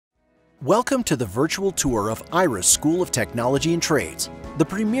Welcome to the virtual tour of IYRS School of Technology and Trades, the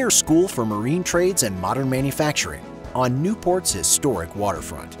premier school for marine trades and modern manufacturing on Newport's historic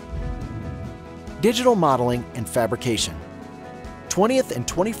waterfront. Digital Modeling and Fabrication. 20th and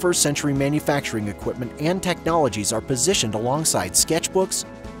 21st century manufacturing equipment and technologies are positioned alongside sketchbooks,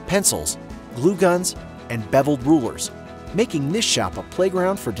 pencils, glue guns, and beveled rulers, making this shop a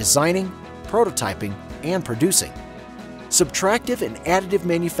playground for designing, prototyping, and producing. Subtractive and additive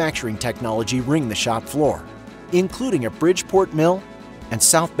manufacturing technology ring the shop floor, including a Bridgeport mill and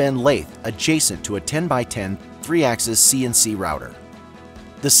South Bend lathe adjacent to a 10x10 3-axis CNC router.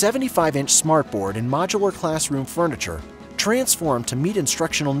 The 75-inch smartboard and modular classroom furniture transform to meet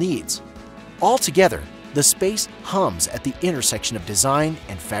instructional needs. Altogether, the space hums at the intersection of design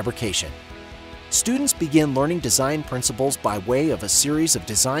and fabrication. Students begin learning design principles by way of a series of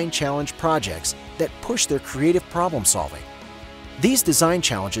design challenge projects that push their creative problem solving. These design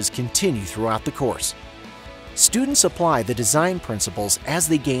challenges continue throughout the course. Students apply the design principles as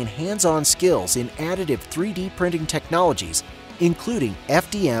they gain hands-on skills in additive 3D printing technologies, including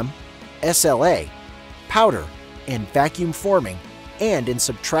FDM, SLA, powder, and vacuum forming, and in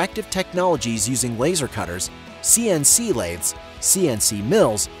subtractive technologies using laser cutters, CNC lathes, CNC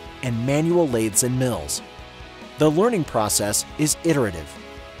mills, and manual lathes and mills. The learning process is iterative,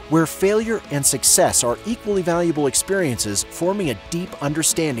 where failure and success are equally valuable experiences, forming a deep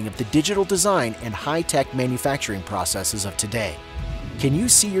understanding of the digital design and high-tech manufacturing processes of today. Can you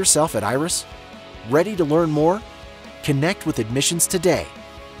see yourself at IYRS? Ready to learn more? Connect with admissions today.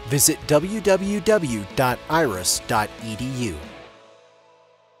 Visit www.iwyrs.edu.